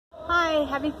Hey,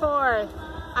 happy 4th!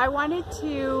 I wanted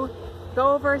to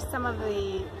go over some of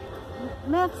the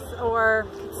myths or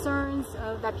concerns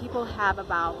that people have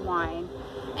about wine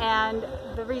and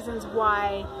the reasons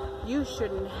why you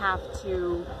shouldn't have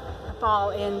to fall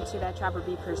into that trap or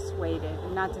be persuaded.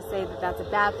 Not to say that that's a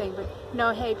bad thing, but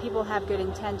no, hey, people have good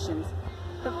intentions.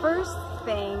 The first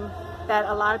thing that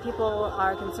a lot of people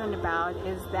are concerned about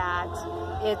is that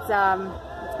it's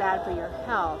bad for your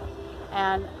health.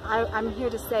 And I'm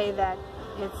here to say that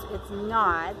it's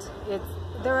not.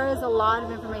 There is a lot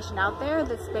of information out there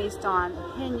that's based on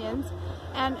opinions,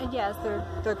 and yes,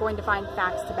 they're going to find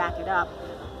facts to back it up.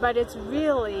 But it's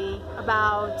really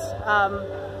about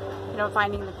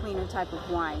finding the cleaner type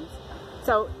of wines.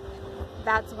 So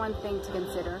that's one thing to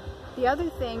consider. The other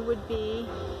thing would be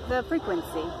the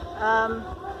frequency.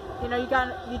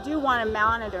 You do want to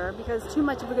monitor, because too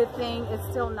much of a good thing is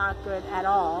still not good at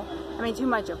all. I mean, too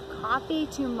much of coffee,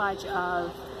 too much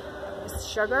of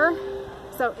sugar,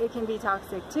 so it can be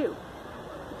toxic too.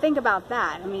 Think about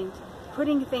that. I mean,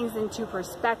 putting things into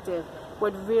perspective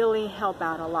would really help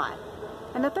out a lot.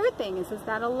 And the third thing is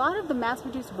that a lot of the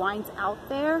mass-produced wines out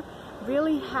there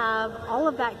really have all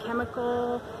of that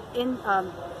chemical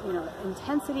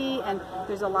intensity, and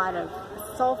there's a lot of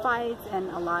sulfites and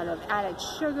a lot of added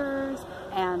sugars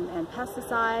and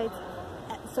pesticides.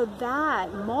 So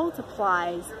that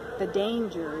multiplies the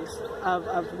dangers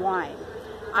of wine.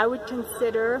 I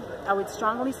would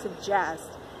strongly suggest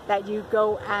that you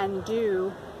go and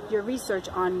do your research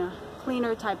on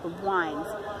cleaner type of wines,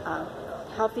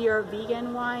 healthier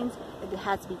vegan wines. It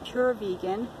has to be pure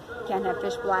vegan, can't have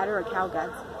fish bladder or cow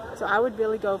guts. So I would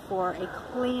really go for a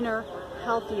cleaner,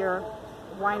 healthier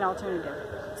wine alternative.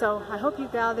 So I hope you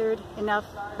gathered enough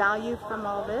value from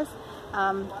all this.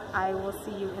 I will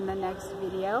see you in the next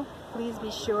video. Please be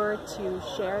sure to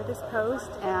share this post,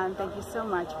 and thank you so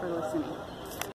much for listening.